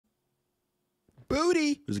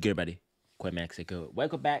Booty! What's good, buddy? 𝑨-𝑳𝑰𝑻𝒀.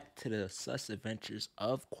 Welcome back to the sus adventures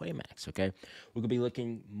of 𝑨-𝑳𝑰𝑚, okay? We're going to be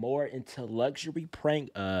looking more into luxury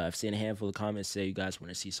prank. I've seen a handful of comments say you guys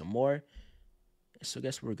want to see some more. So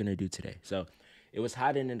guess what we're going to do today? So it was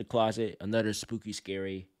hiding in the closet. Another spooky,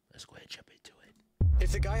 scary. Let's go ahead and jump into it.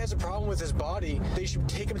 If the guy has a problem with his body, they should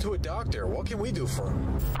take him to a doctor. What can we do for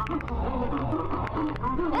him?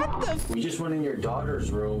 What the f? We just went in your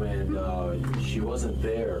daughter's room and she wasn't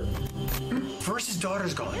there. First his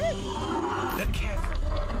daughter's gone. Then Catherine.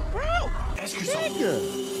 Bro! Ask yourself,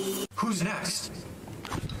 Nigga. Who's next?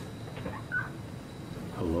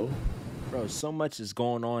 Hello? Bro, so much is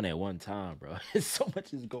going on at one time, bro. So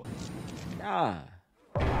much is going on. Nah.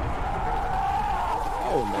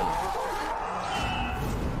 Oh, no.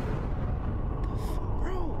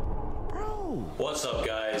 What's up,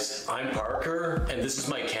 guys? I'm Parker, and this is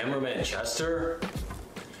my cameraman Chester,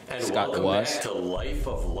 and welcome back to Life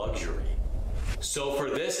of Luxury. So for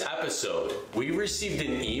this episode, we received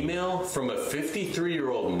an email from a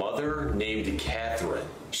 53-year-old mother named Catherine.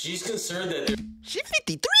 She's concerned that She's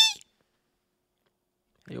 53?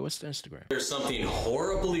 Hey, what's the Instagram? There's something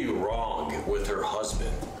horribly wrong with her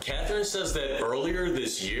husband. Catherine says that earlier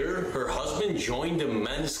this year, her husband joined a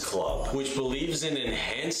men's club, which believes in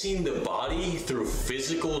enhancing the body through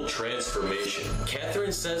physical transformation.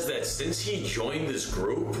 Catherine says that since he joined this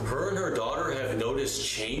group, her and her daughter have noticed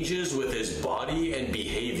changes with his body and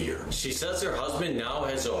behavior. She says her husband now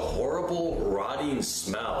has a horrible, rotting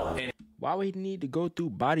smell, and why would he need to go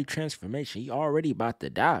through body transformation? He already about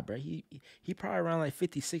to die, bro. He probably around like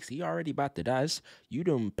 56. He already about to die. You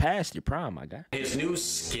done passed your prime, my guy. his new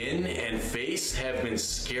skin and face have been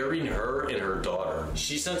scaring her and her daughter.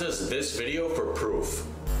 She sent us this video for proof.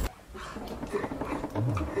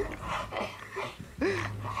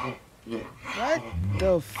 What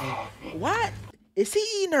the f? What? Is he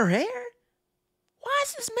eating her hair? Why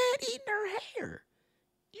is this man eating her hair?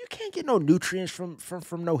 You can't get no nutrients from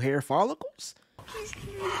no hair follicles.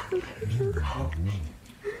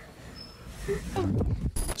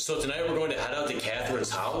 So tonight we're going to head out to Catherine's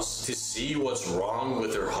house to see what's wrong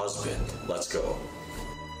with her husband. Let's go.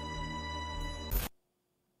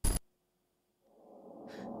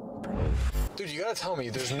 Dude, you gotta tell me,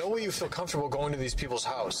 there's no way you feel comfortable going to these people's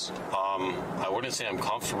house. I wouldn't say I'm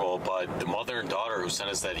comfortable, but the mother and daughter who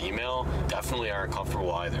sent us that email definitely aren't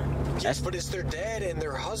comfortable either. Yes, but it's their dad and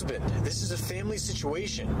their husband. This is a family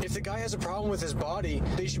situation. If the guy has a problem with his body,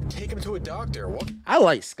 they should take him to a doctor. What? I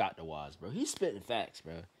like 𝑨-𝑳𝑰𝑻𝒀, bro. He's spitting facts,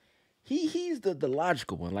 bro. He's the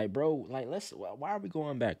logical one. Like, bro, like, why are we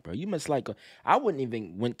going back, bro? You must like, I wouldn't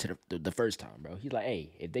even went to the first time, bro. He's like, hey,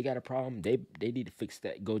 if they got a problem, they need to fix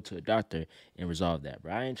that. Go to a doctor and resolve that,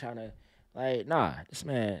 bro. I ain't trying to, like, nah, this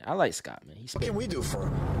man, I like Scott, man. What can we do for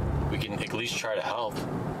him? We can at least try to help.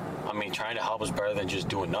 I mean, trying to help is better than just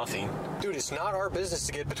doing nothing. Dude, it's not our business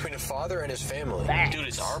to get between a father and his family. Facts. Dude,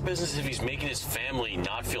 it's our business if he's making his family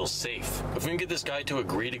not feel safe. If we can get this guy to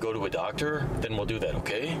agree to go to a doctor, then we'll do that,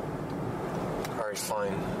 okay? Alright,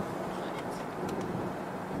 fine.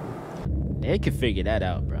 They can figure that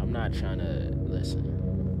out, bro. I'm not trying to,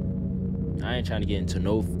 listen. I ain't trying to get into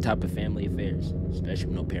no type of family affairs, especially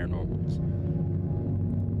with no paranormal ones.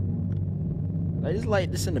 Like, it's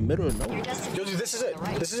like this in the middle of nowhere. Yo, dude, this is it.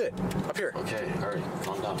 This is it. Up here. Okay, alright,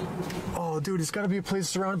 calm down. Oh, dude, it's gotta be a place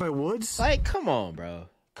surrounded by woods. Like, come on, bro.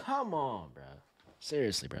 Come on, bro.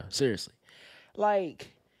 Seriously, bro. Seriously.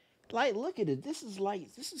 Like, look at it. This is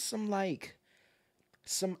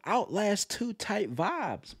some Outlast 2 type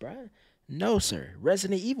vibes, bro. No, sir.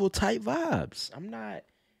 Resident Evil type vibes. I'm not.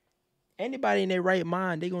 Anybody in their right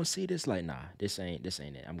mind, they gonna see this like, nah, this ain't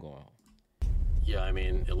it. I'm going home. Yeah, I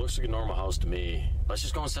mean, it looks like a normal house to me. Let's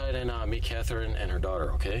just go inside and meet Catherine and her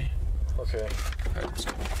daughter, okay? Okay. All right, let's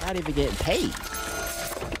go. Not even getting paid.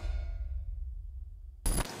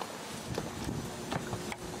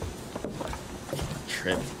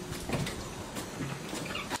 Trip.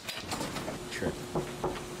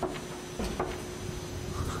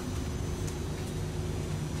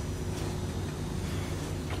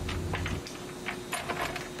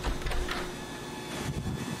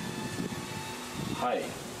 Hi,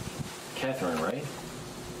 Catherine, right?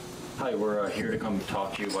 Hi, we're here to come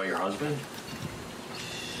talk to you about your husband.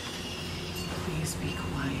 Please be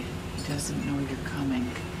quiet. He doesn't know you're coming.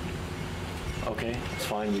 Okay, it's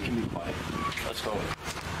fine. You can be quiet. Let's go.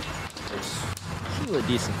 She look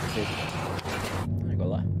decent for 50. I ain't gonna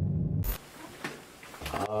lie.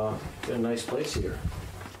 It's a nice place here.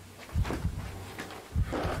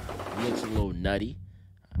 Looks a little nutty.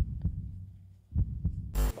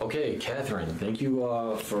 Okay, Catherine, thank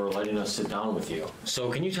you for letting us sit down with you.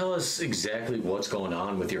 So can you tell us exactly what's going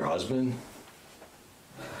on with your husband?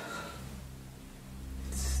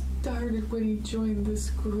 started when he joined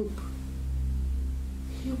this group.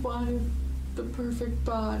 He wanted the perfect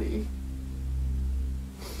body.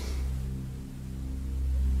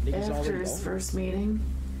 After his first meeting,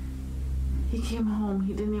 he came home.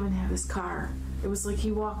 He didn't even have his car. It was like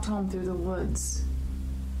he walked home through the woods.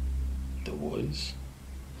 The woods?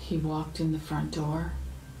 He walked in the front door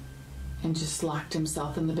and just locked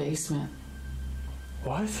himself in the basement.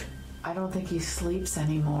 What? I don't think he sleeps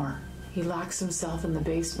anymore. He locks himself in the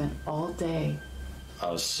basement all day.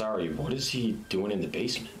 Sorry, what is he doing in the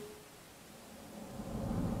basement?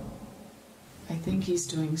 I think he's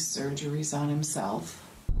doing surgeries on himself.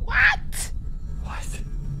 What? What?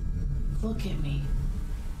 Look at me.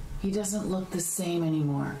 He doesn't look the same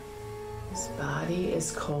anymore. His body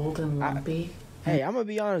is cold and lumpy. Hey, I'm gonna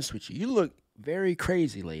be honest with you. You look very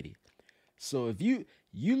crazy, lady. So if you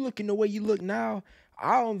looking the way you look now,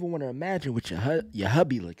 I don't even want to imagine what your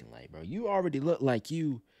hubby looking like, bro. You already look like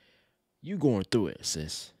you going through it,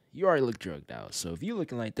 sis. You already look drugged out. So if you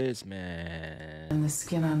looking like this, man. And the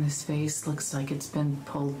skin on his face looks like it's been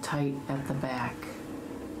pulled tight at the back.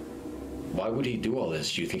 Why would he do all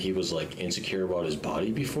this? Do you think he was like insecure about his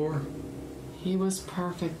body before? He was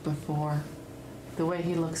perfect before. The way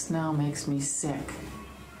he looks now makes me sick.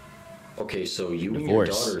 Okay, so you and your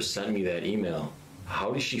daughter sent me that email.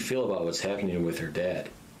 How does she feel about what's happening with her dad?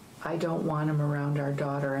 I don't want him around our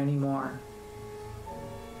daughter anymore.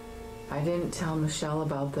 I didn't tell Michelle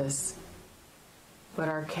about this, but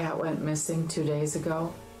our cat went missing 2 days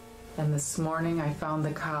ago, and this morning I found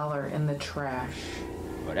the collar in the trash.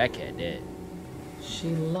 Oh, that cat dead. She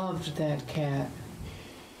loved that cat.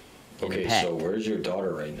 Okay, so where's your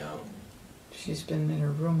daughter right now? She's been in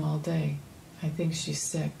her room all day. I think she's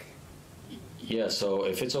sick. Yeah, so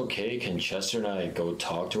if it's okay, can Chester and I go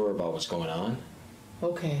talk to her about what's going on?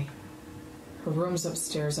 Okay. Her room's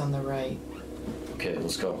upstairs on the right. Okay,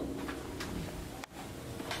 let's go.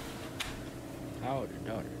 How old is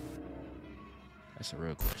your daughter? That's a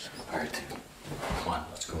real question. All right, dude. Come on,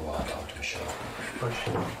 let's go talk to Michelle.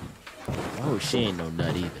 Oh, she ain't no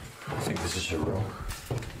nut either. I think this is her room.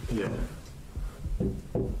 Yeah.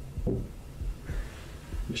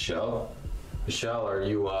 Michelle? Michelle, are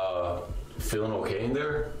you, feeling okay in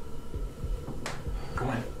there? Come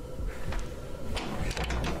on.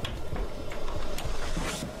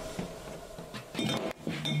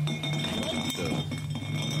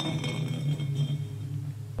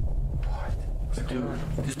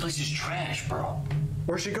 Dude, this place is trash, bro.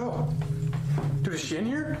 Where'd she go? Dude, is she in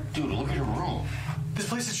here? Dude, look at her room. This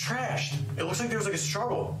place is trashed. It looks like there was like a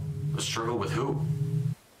struggle. A struggle with who?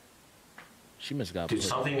 She must got. Dude,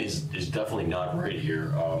 something is definitely not right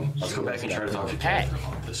here. Let's go back and try to talk to Catherine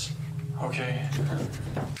about this. Okay.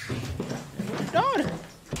 Daughter.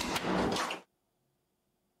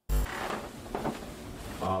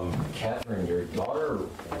 Catherine, your daughter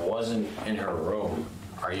wasn't in her room.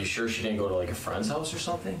 Are you sure she didn't go to like a friend's house or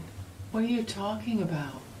something? What are you talking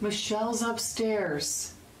about? Michelle's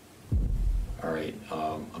upstairs. All right.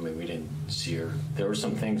 I mean, we didn't see her. There were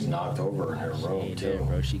some things knocked over in her room too.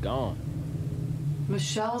 Bro, she gone.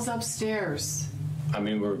 Michelle's upstairs. I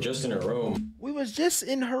mean, we were just in her room. We was just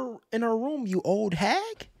in her room, you old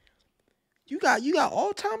hag. You got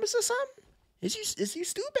Alzheimer's or something? Is you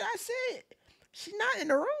stupid? I said she's not in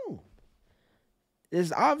the room.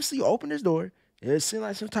 It's obviously you opened this door. It seemed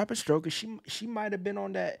like some type of stroke. She might have been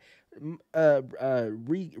on that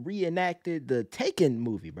reenacted the Taken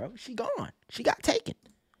movie, bro. She gone. She got taken.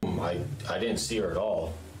 I didn't see her at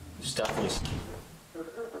all. It's definitely.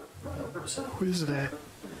 Who is that?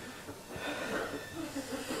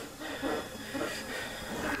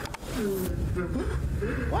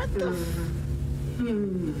 What the?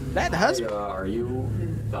 That husband? Are you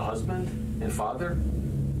the husband and father?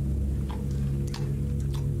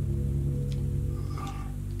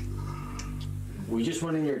 We just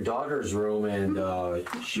went in your daughter's room and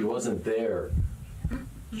she wasn't there.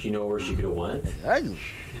 Do you know where she could have went? Hey.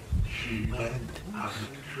 She went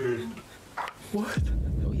upstairs. What?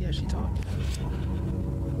 Oh yeah, she talked.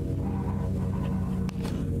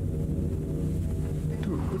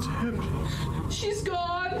 Dude, what's happening? She's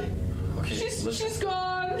gone. Okay, She's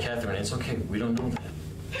gone. Catherine, it's okay. We don't know that.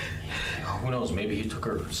 Who knows? Maybe he took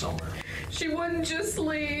her somewhere. She wouldn't just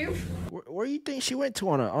leave. Where you think she went to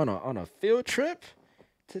on a field trip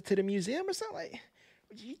to the museum or something? Like,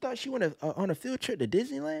 you thought she went on a field trip to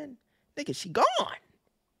Disneyland? Nigga, she gone.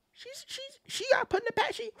 She got put in the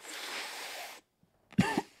pack.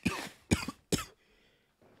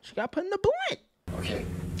 She got put in the blunt. Okay,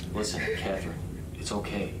 listen, Catherine. It's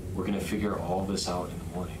okay. We're gonna figure all this out in the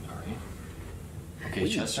morning. All right? Okay,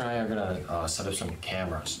 Chester and I are gonna set up some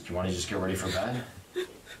cameras. Do you want to just get ready for bed?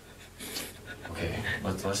 Okay,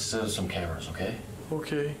 let's set up some cameras, okay?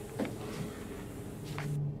 Okay.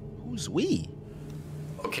 Who's we?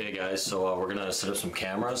 Okay, guys, so we're gonna set up some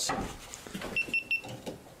cameras.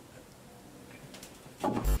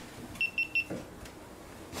 Okay,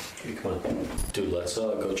 come on. Dude, let's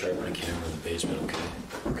go try to put a camera in the basement, okay?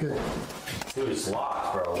 Okay. Dude, it's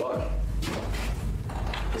locked, bro, look.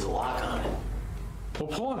 There's a lock on it. Well,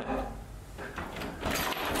 pull on it.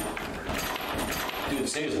 Dude,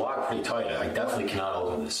 this thing is locked pretty tight. I definitely cannot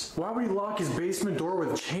open this. Why would he lock his basement door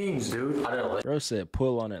with chains, dude? I don't know. Bro said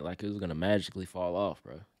pull on it like it was gonna magically fall off,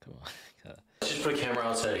 bro. Come on. Let's just put a camera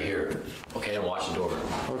outside of here. Okay, and watch the door.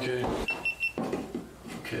 Okay.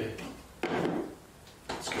 Okay.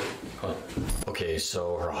 Let's go. Come on. Okay,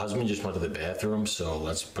 so her husband just went to the bathroom, so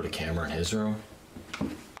let's put a camera in his room.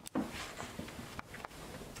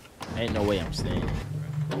 Ain't no way I'm staying.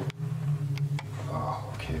 Oh,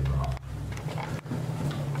 okay, bro.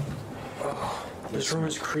 Oh, this room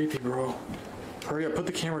is creepy, bro. Hurry up, put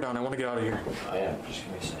the camera down. I want to get out of here. I am. Just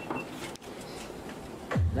give me a second.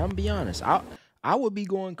 Now I'm gonna be honest. I would be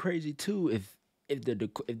going crazy too if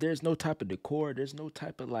there's no type of decor, there's no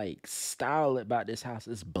type of like style about this house.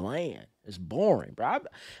 It's bland. It's boring, bro.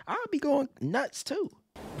 I'd be going nuts too.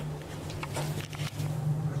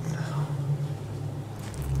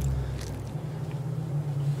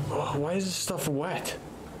 Oh, why is this stuff wet?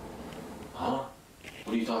 Huh?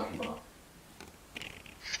 What are you talking about?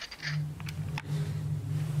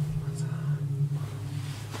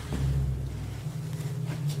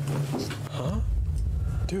 Huh?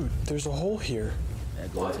 Dude, there's a hole here.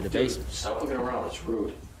 Going to the Dude, basement. stop looking around. It's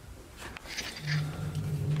rude.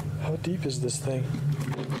 How deep is this thing?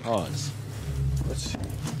 Pause. Let's see.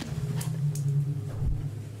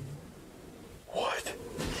 What?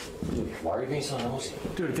 Dude, why are you being so nosy?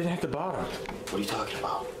 Dude, it didn't hit the bottom. What are you talking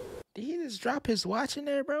about? Did he just drop his watch in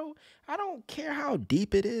there, bro? I don't care how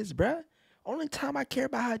deep it is, bruh. Only time I care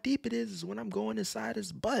about how deep it is when I'm going inside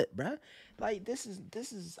his butt, bruh. Like this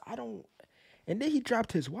is I don't. And then he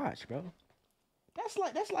dropped his watch, bro.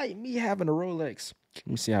 That's like me having a Rolex. Let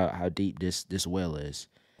me see how deep this well is.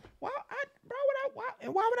 Why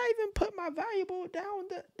would I even put my valuable down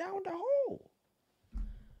the hole?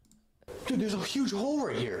 Dude, there's a huge hole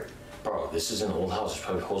right here. Bro, this is an old house. There's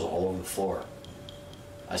probably holes all over the floor.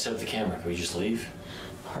 I set up the camera. Can we just leave?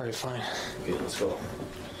 All right, fine. Okay, let's go. All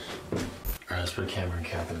right, let's put a camera in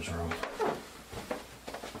Catherine's room.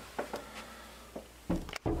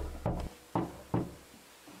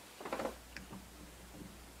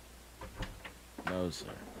 No, sir.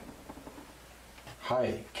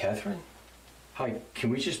 Hi, Catherine? Hi, can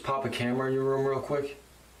we just pop a camera in your room real quick?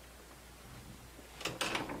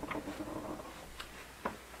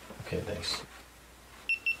 Okay, thanks.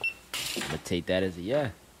 I'm gonna take that as a yeah.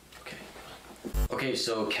 Okay. Okay,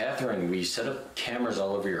 so Catherine, we set up cameras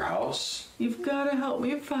all over your house. You've got to help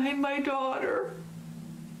me find my daughter.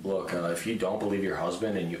 Look, if you don't believe your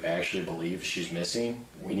husband and you actually believe she's missing,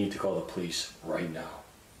 we need to call the police right now.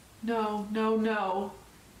 No.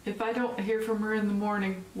 If I don't hear from her in the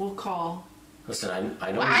morning, we'll call. Listen,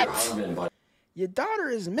 I know What? your husband, but... Your daughter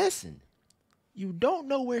is missing. You don't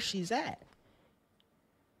know where she's at.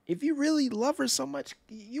 If you really love her so much,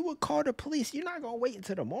 you would call the police. You're not gonna wait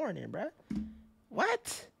until the morning, bruh.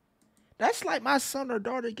 What? That's like my son or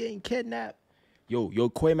daughter getting kidnapped. Yo,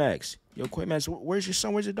 Quaymax. Where's your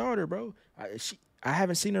son? Where's your daughter, bro? I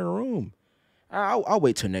haven't seen her in a room. I'll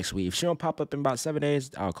wait till next week. If she don't pop up in about 7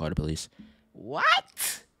 days, I'll call the police.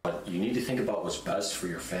 What? But you need to think about what's best for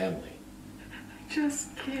your family. I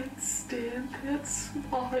just can't stand that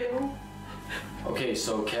smile. Okay,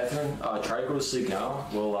 so Catherine, try to go to sleep now.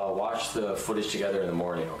 We'll watch the footage together in the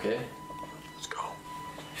morning, okay? Let's go.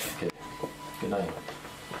 Okay. Good night.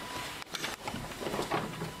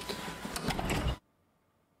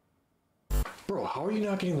 Bro, how are you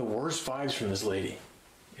not getting the worst vibes from this lady?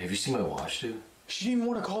 Have you seen my watch, dude? She didn't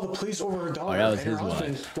even want to call the police over her daughter that was and her his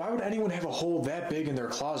husband. watch. Why would anyone have a hole that big in their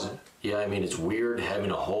closet? Yeah, I mean, it's weird having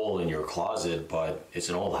a hole in your closet, but it's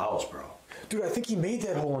an old house, bro. Dude, I think he made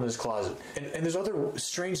that hole in his closet. And there's other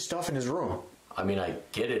strange stuff in his room. I mean, I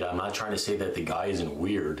get it. I'm not trying to say that the guy isn't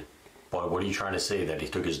weird, but what are you trying to say, that he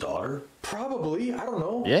took his daughter? Probably. I don't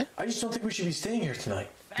know. Yeah? I just don't think we should be staying here tonight.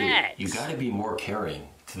 Dude, you gotta be more caring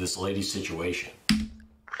to this lady's situation.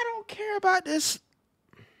 I don't care about this.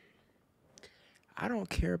 I don't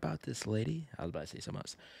care about this lady. I was about to say something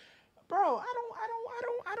else. Bro,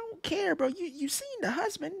 I don't care, bro. You seen the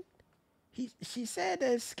husband. She said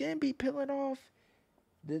that his skin be peeling off.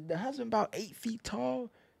 The husband about 8 feet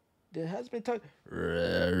tall. The husband talk.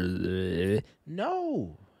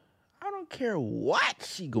 No. I don't care what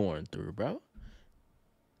she going through, bro.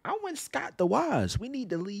 I went Scott the Wise. We need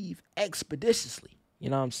to leave expeditiously. You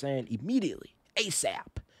know what I'm saying? Immediately.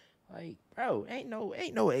 ASAP. Like, bro, ain't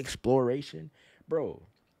no exploration. Bro,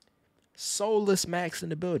 soulless Max in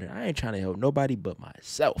the building. I ain't trying to help nobody but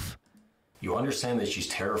myself. You understand that she's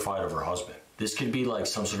terrified of her husband. This could be like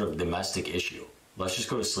some sort of domestic issue. Let's just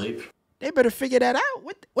go to sleep. They better figure that out.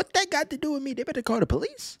 What that got to do with me? They better call the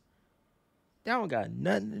police. That don't got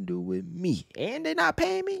nothing to do with me. And they not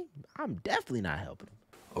paying me. I'm definitely not helping them.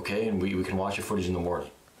 Okay, and we can watch your footage in the morning.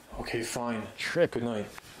 Okay, fine. Trip. Good night.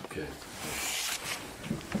 Okay.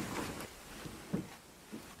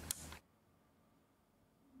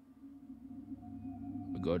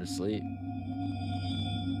 We go to sleep.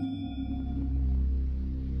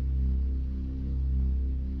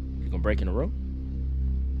 You gonna break in the room?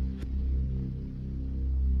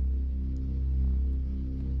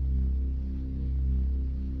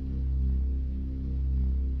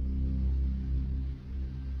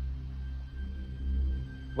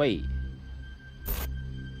 Wait.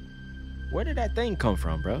 Where did that thing come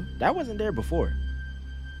from, bro? That wasn't there before.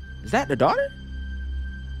 Is that the daughter?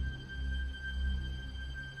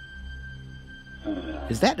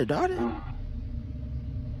 Is that the daughter?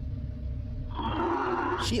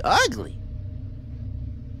 She ugly.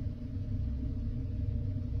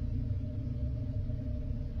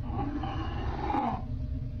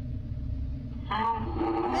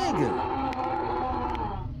 Nigga.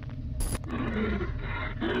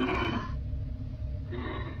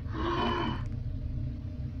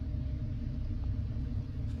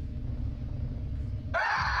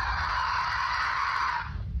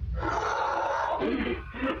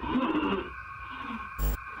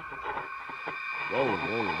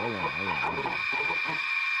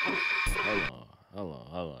 Hold on.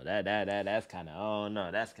 That's kind of, oh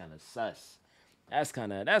no, that's kind of sus. That's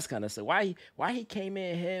kind of sus. Why he came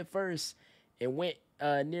in head first and went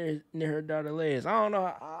near her daughter's legs? I don't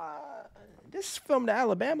know. This is filmed in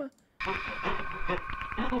Alabama.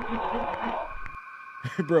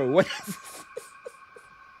 Bro, what is this?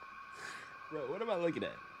 Bro, what am I looking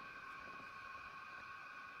at?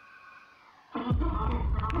 What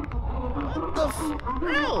the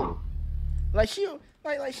bro? Like she over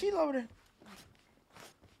there.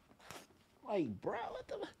 Like, bro, what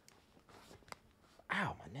the?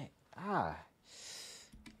 Ow, my neck.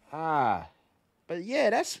 But yeah,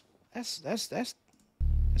 that's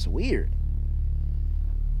weird.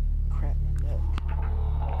 Crap my neck.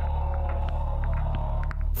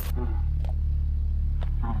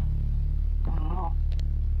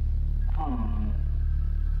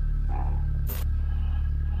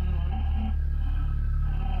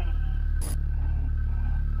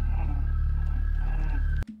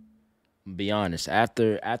 Be honest,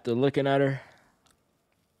 after looking at her,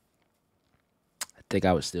 I think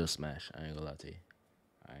I would still smash. I ain't gonna lie to you.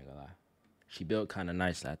 I ain't gonna lie. She built kind of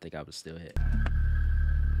nice. I think I would still hit.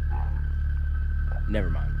 Never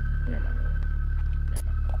mind.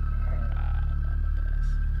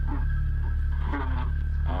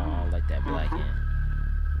 I don't like that black hand.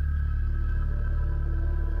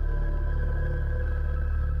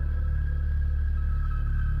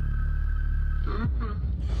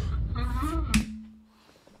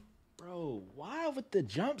 Bro, why with the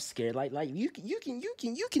jump scare? Like you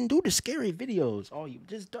can do the scary videos. Oh, you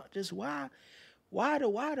just why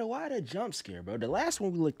the jump scare, bro? The last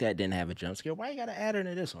one we looked at didn't have a jump scare. Why you gotta add her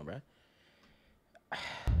to this one, bro?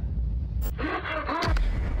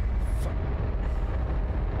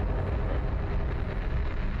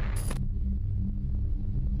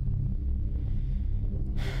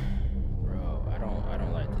 Bro, I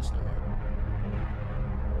don't like this no more.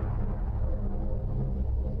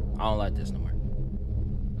 I don't like this no more.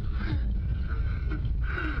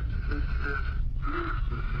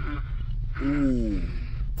 Ooh.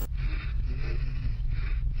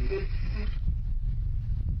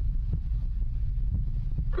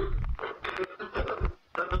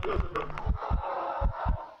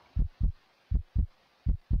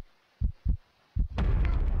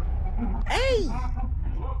 Hey!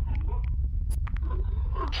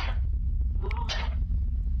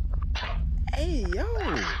 Hey, yo!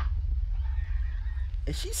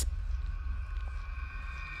 And she's...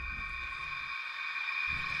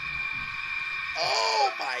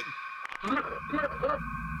 Oh my...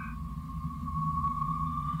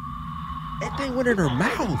 That thing went in her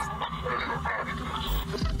mouth.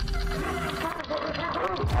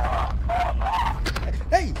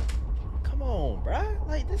 Hey! Come on, bruh.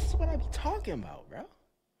 Like, this is what I be talking about, bro.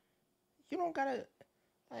 You don't gotta,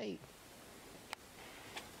 like...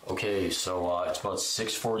 Okay, so it's about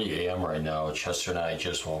 6:40 a.m. right now. Chester and I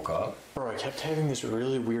just woke up. Bro, I kept having this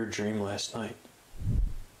really weird dream last night.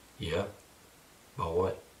 Yeah? About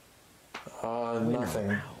what?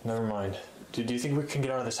 Nothing. Never mind. Dude, do you think we can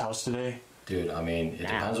get out of this house today? Dude, I mean, it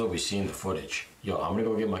depends what we see in the footage. Yo, I'm gonna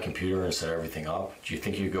go get my computer and set everything up. Do you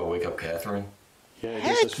think you could go wake up Catherine? Yeah, I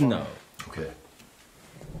guess that's Heck fine. no. Okay.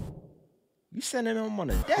 You sending them on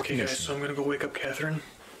a death Okay, guys, mission. so I'm gonna go wake up Catherine.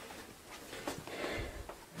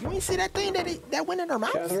 You ain't see that thing that went in her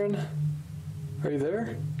mouth? Catherine? Are you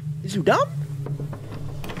there? Is you dumb?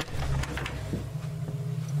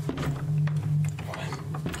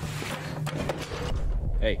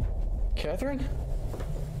 Hey. Catherine?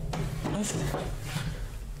 Nothing.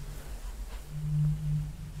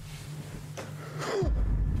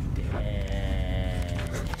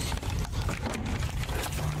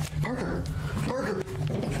 Parker! Parker!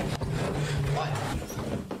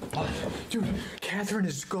 What? Dude, Catherine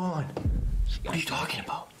is gone. What are you talking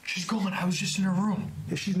about? She's gone. I was just in her room.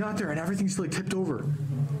 Yeah, she's not there, and everything's like tipped over.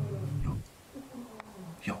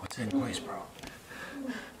 Yo, what's that noise, bro?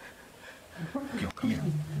 Yo, come here.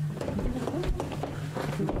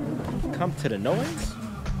 Come to the noise?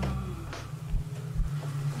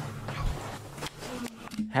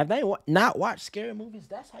 Have they not watched scary movies?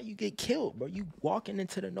 That's how you get killed, bro. You walking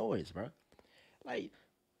into the noise, bro. Like,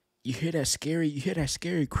 you hear that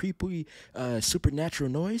scary, creepy, supernatural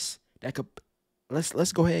noise? That could,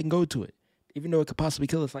 let's go ahead and go to it. Even though it could possibly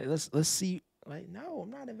kill us. Like, let's see. Like, no,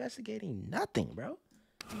 I'm not investigating nothing, bro.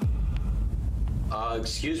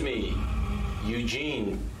 Excuse me,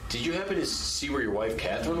 Eugene, did you happen to see where your wife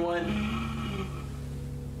Catherine went?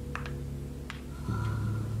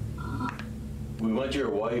 We went to your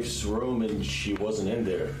wife's room and she wasn't in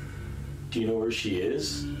there. Do you know where she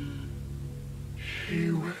is?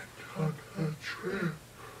 She went on a trip.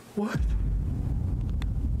 What?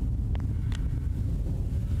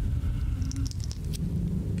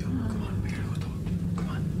 Yo, come on, we gotta go talk.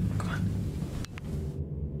 Come on.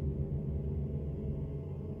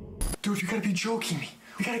 Dude, you gotta be joking me.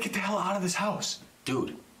 We gotta get the hell out of this house.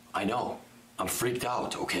 Dude, I know. I'm freaked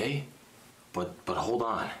out, okay? But hold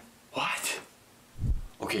on. What?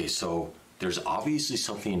 Okay, so there's obviously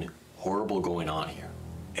something horrible going on here.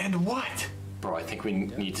 And what? Bro, I think we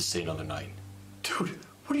need to stay another night. Dude,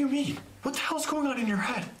 what do you mean? What the hell's going on in your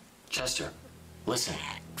head? Chester, listen,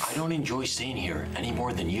 I don't enjoy staying here any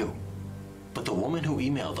more than you. But the woman who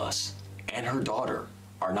emailed us and her daughter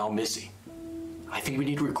are now missing. I think we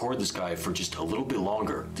need to record this guy for just a little bit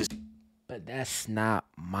longer. But that's not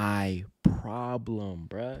my problem,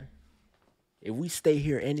 bruh. If we stay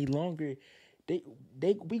here any longer,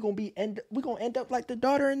 we gonna end up like the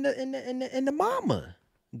daughter and the mama,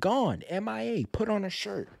 gone, MIA, put on a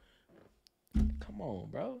shirt. Come on,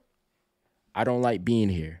 bro. I don't like being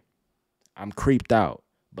here. I'm creeped out,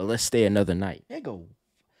 but let's stay another night. There go.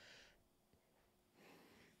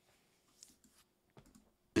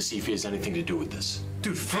 To see if he has anything to do with this.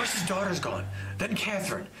 Dude, first his daughter's gone, then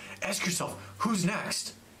Catherine. Ask yourself, who's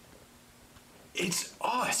next? It's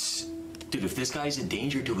us. Dude, if this guy's a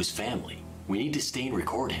danger to his family, we need to stay and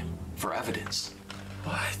record him for evidence.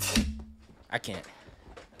 What? I can't.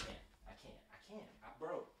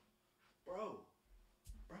 Bro,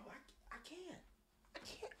 I can't.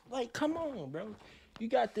 Like, come on, bro. You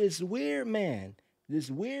got this weird man, this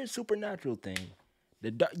weird supernatural thing.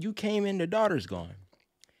 You came in, the daughter's gone.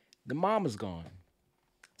 The mama's gone.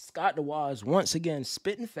 Scott DeWaz once again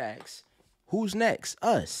spitting facts. Who's next?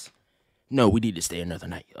 Us. No, we need to stay another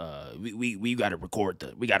night. We gotta record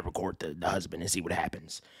the husband and see what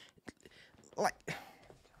happens. Like,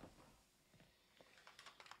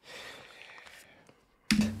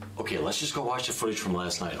 Okay, let's just go watch the footage from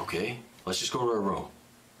last night, okay? Let's just go to our room.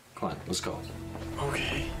 Come on, let's go.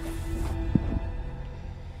 Okay.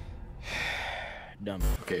 dumb.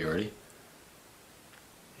 Okay, you ready?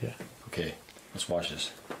 Yeah. Okay, let's watch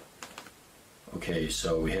this. Okay,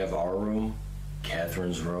 so we have our room,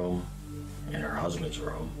 Catherine's room, and her husband's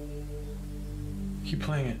room. Keep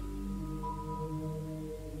playing it.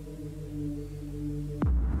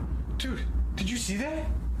 Dude, did you see that?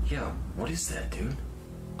 Yeah, what is that, dude?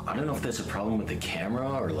 I don't know if that's a problem with the camera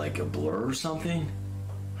or like a blur or something.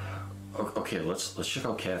 Okay, let's check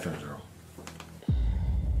out Catherine's room.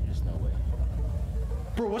 There's no way.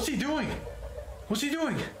 Bro, what's he doing? What's he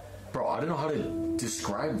doing? Bro, I don't know how to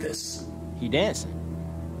describe this. He dancing.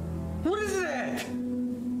 What is that?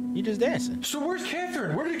 He just dancing. So where's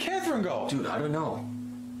Catherine? Where did Catherine go? Dude, I don't know.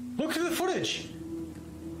 Look through the footage.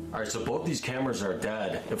 All right, so both these cameras are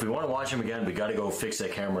dead. If we want to watch him again, we got to go fix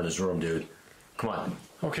that camera in his room, dude. Come on,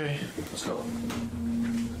 Okay. let's go.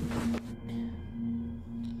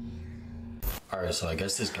 All right, so I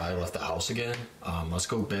guess this guy left the house again. Let's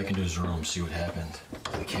go back into his room, see what happened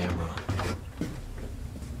to the camera.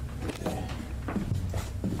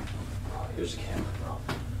 Oh, here's the camera, bro.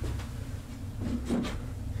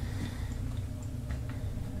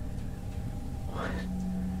 What?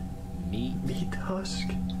 Meat husk.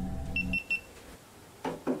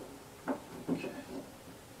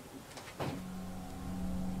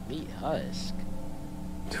 Meat husk.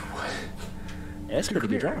 Dude, what? Yeah, that's pretty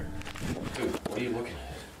good drawing. Dude, what are you looking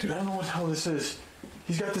at? Dude, I don't know what the hell this is.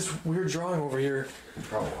 He's got this weird drawing over here.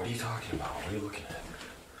 Bro, what are you talking about? What are you looking at?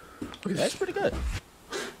 Look at That's this. pretty good.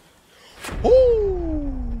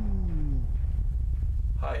 Ooh.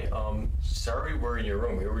 Hi, sorry we're in your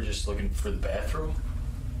room. We were just looking for the bathroom.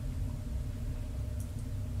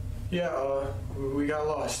 Yeah, we got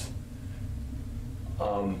lost.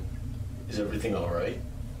 Is everything alright?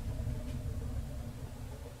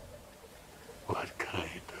 What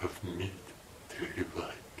kind of meat do you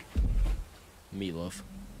like? Meatloaf.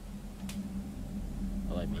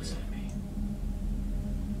 I like meatloaf.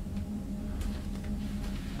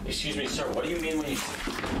 Excuse me, sir, what do you mean when you...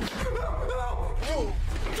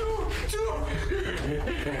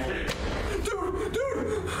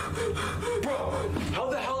 Dude! Bro, how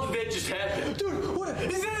the hell did that just happen? Dude, what?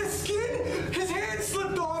 Is that his skin? His hand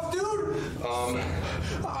slipped off, dude!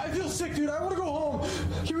 I feel sick, dude. I want to go home.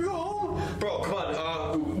 Can we go home? Bro, come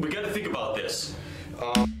on, we gotta think about this.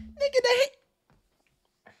 Nigga, that.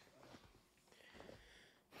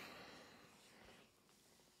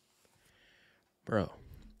 Bro.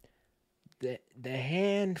 The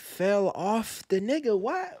hand fell off the nigga.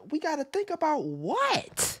 Why? We gotta think about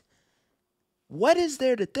what? What is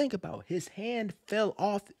there to think about? His hand fell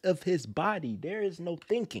off of his body. There is no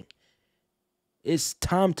thinking. It's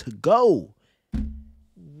time to go.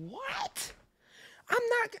 What? I'm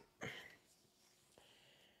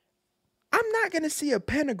not gonna see a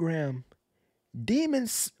pentagram.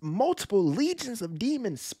 Demons, multiple legions of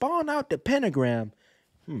demons spawn out the pentagram.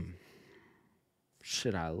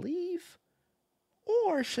 Should I leave?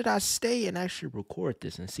 Or should I stay and actually record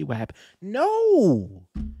this and see what happens? No!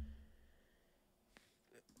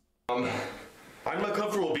 I'm not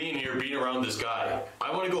comfortable being here, being around this guy.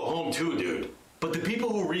 I want to go home too, dude. But the people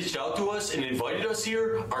who reached out to us and invited us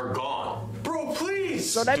here are gone. Bro, please!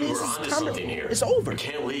 So that Dude, means we're it's onto time something to, here. it's over. We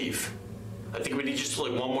can't leave. I think we need just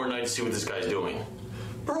like one more night to see what this guy's doing.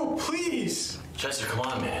 Bro, please! Chester, come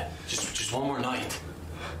on, man. Just one more night.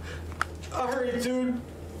 All right, dude.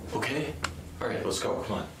 Okay? All right, let's go.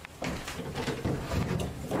 Come on.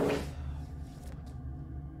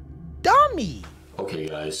 Dummy! Okay,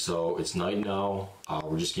 guys, so it's night now.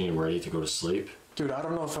 We're just getting ready to go to sleep. Dude, I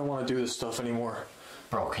don't know if I want to do this stuff anymore.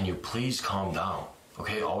 Bro, can you please calm down?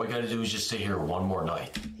 Okay, all we gotta do is just stay here one more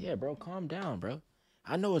night. Yeah, bro, calm down, bro.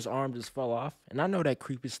 I know his arm just fell off, and I know that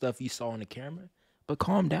creepy stuff you saw on the camera, but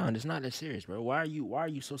calm down. It's not that serious, bro. Why are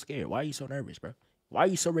you so scared? Why are you so nervous, bro? Why are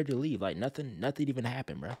you so ready to leave? Like nothing even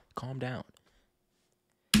happened, bro. Calm down.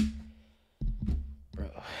 Bro.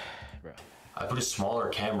 I put a smaller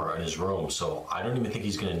camera in his room, so I don't even think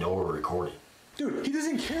he's gonna know we're recording. Dude, he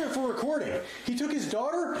doesn't care if we're recording. He took his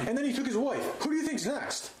daughter, and then he took his wife. Who do you think's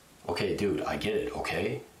next? Okay, dude, I get it,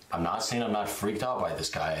 okay? I'm not saying I'm not freaked out by this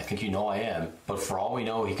guy. I think you know I am. But for all we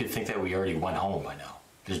know, he could think that we already went home by now.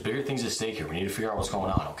 There's bigger things at stake here. We need to figure out what's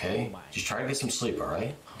going on, okay? Just try to get some sleep, all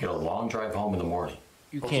right? You got a long drive home in the morning.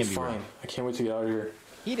 You Okay, can't be fine. right. I can't wait to get out of here.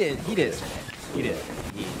 He did say that. He didn't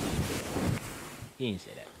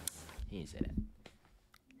say that. He didn't say that.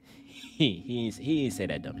 He didn't say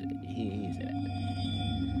that dumb shit. He didn't say that.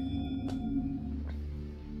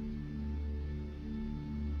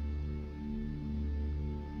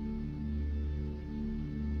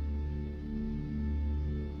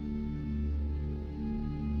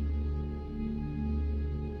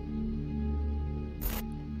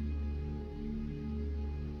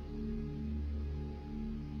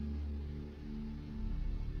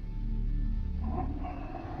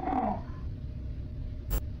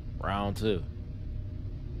 Round two.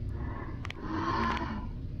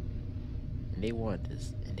 And they wanted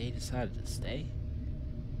this, and they decided to stay.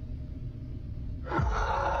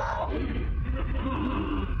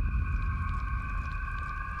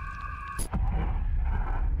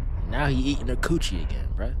 Now he eating a coochie again,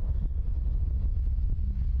 bruh.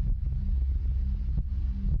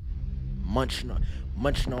 Munching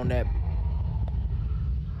on that.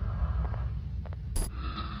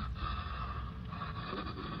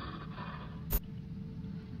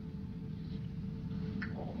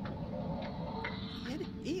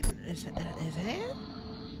 Eating his hand?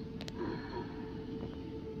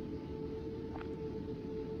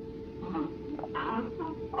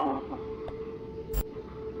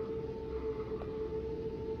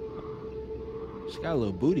 She got a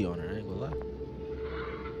little booty on her, I ain't gonna lie.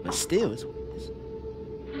 But still, it's weird.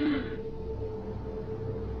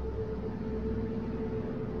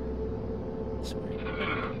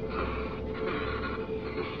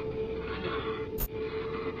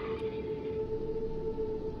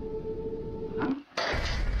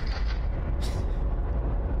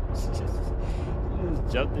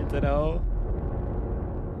 Just jumped into the hole.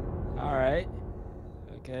 All right.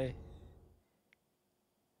 Okay.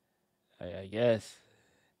 I guess.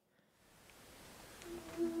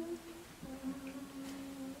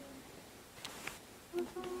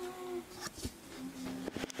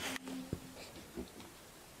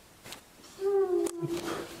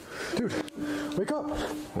 Dude, wake up.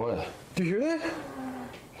 What? Do you hear that?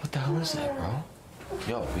 What the hell is that, bro?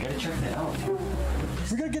 Yo, we gotta check that out, dude.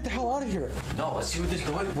 We gotta get the hell out of here. No, let's see what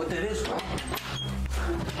that is, bro.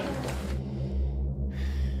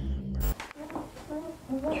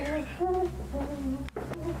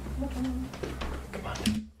 Come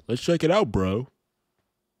on. Let's check it out, bro.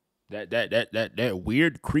 That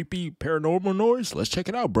weird, creepy, paranormal noise. Let's check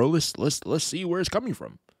it out, bro. Let's see where it's coming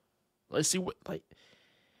from. Let's see what like.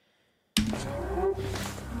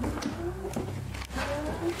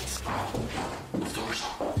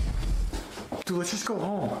 Dude, let's just go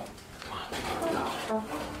home.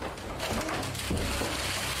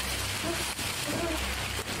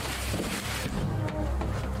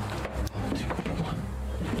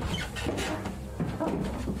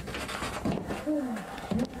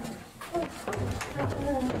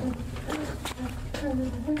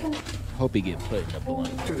 Hope he get put in a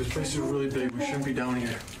blunt. Dude, this place is really big. We shouldn't be down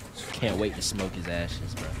here. Can't wait to smoke his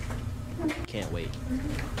ashes, bro. Can't wait. I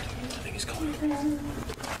think he's coming.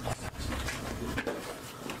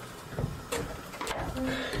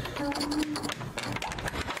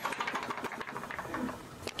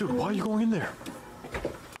 Dude, why are you going in there?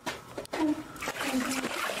 Oh,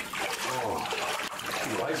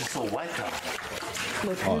 dude, why is it so wet down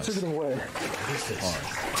My pants are getting wet. What is this?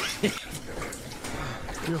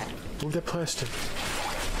 Yo, move that plastic.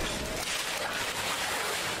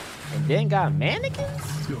 And then got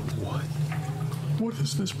mannequins? Yo, what? What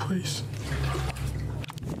is this place?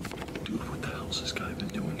 Dude, what the hell's this guy been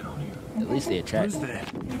doing down here? At least they What attract. is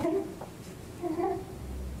that?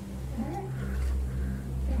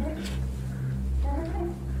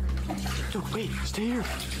 Dude, wait, stay here.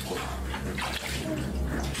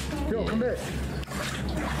 Yo, come back.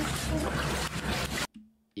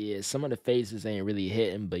 Yeah, some of the faces ain't really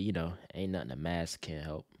hitting, but you know, ain't nothing a mask can't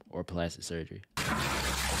help or plastic surgery.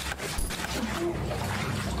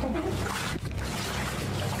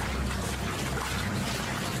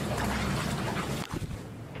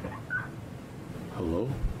 Hello?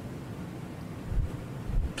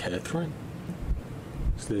 Catherine?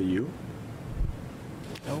 Is that you?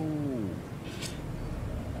 Oh.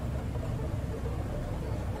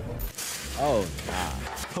 Oh, nah.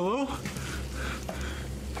 Hello?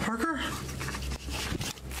 Parker?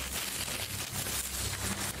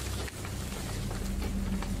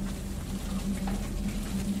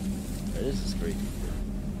 Oh, this is creepy.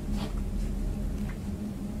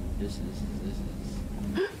 This is.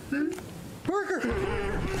 Parker!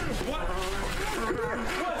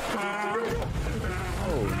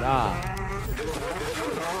 Oh, nah.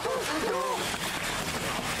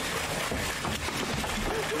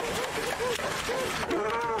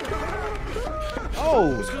 Oh,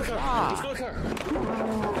 nah. Let's go to the car.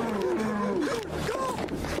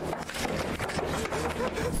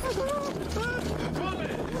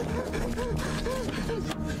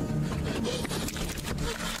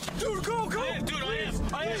 Dude, go! Dude,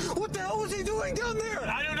 I am. What the hell was he doing down there?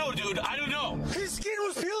 I don't know, dude. I don't know. His skin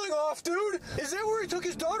was peeling off, dude! Is that where he took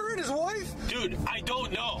his daughter and his wife? Dude, I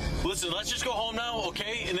don't know. Listen, let's just go home now,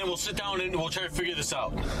 okay? And then we'll sit down and we'll try to figure this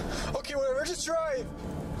out. Okay, whatever, just drive.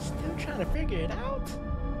 Still trying to figure it out.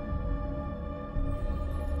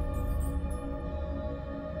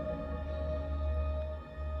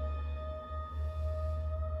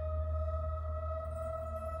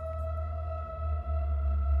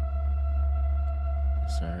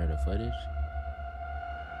 It's not her the footage.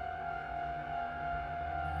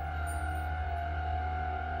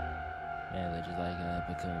 Man, they're just like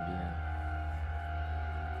but couldn't be him.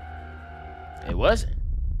 It wasn't.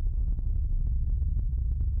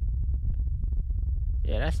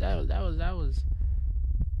 Yeah, that was.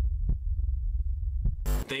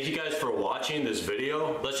 Thank you guys for watching this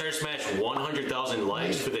video. Let's try to smash 100,000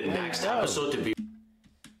 likes for the next episode to be.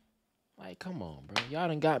 Like, come on, bro. Y'all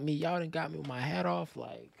done got me with my hat off.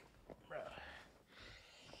 Like, bro.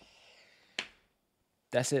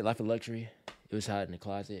 That's it. Life of luxury. It was hot in the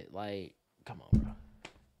closet. Like, come on, bro.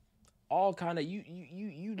 All kind of you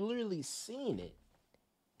literally seen it.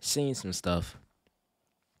 seen some stuff,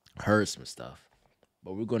 heard some stuff,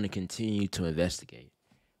 but we're going to continue to investigate.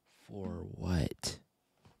 For what?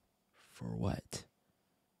 For what?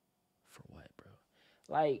 For what, bro?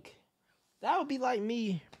 Like, that would be like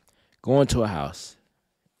me going to a house,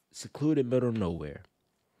 secluded middle of nowhere,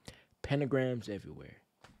 pentagrams everywhere.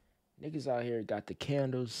 Niggas out here got the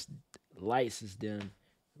candles, lights is dim,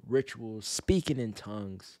 rituals, speaking in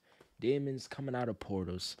tongues, demons coming out of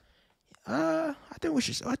portals. I think we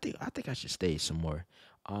should. I think I should stay some more.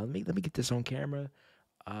 Let me get this on camera.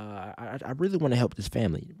 I really want to help this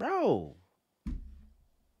family, bro. Oh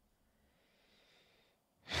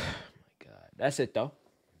my God, that's it though.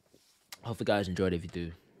 Hope you guys enjoyed. If you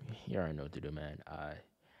do, you already know what to do, man. I'm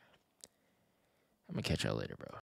gonna catch y'all later, bro.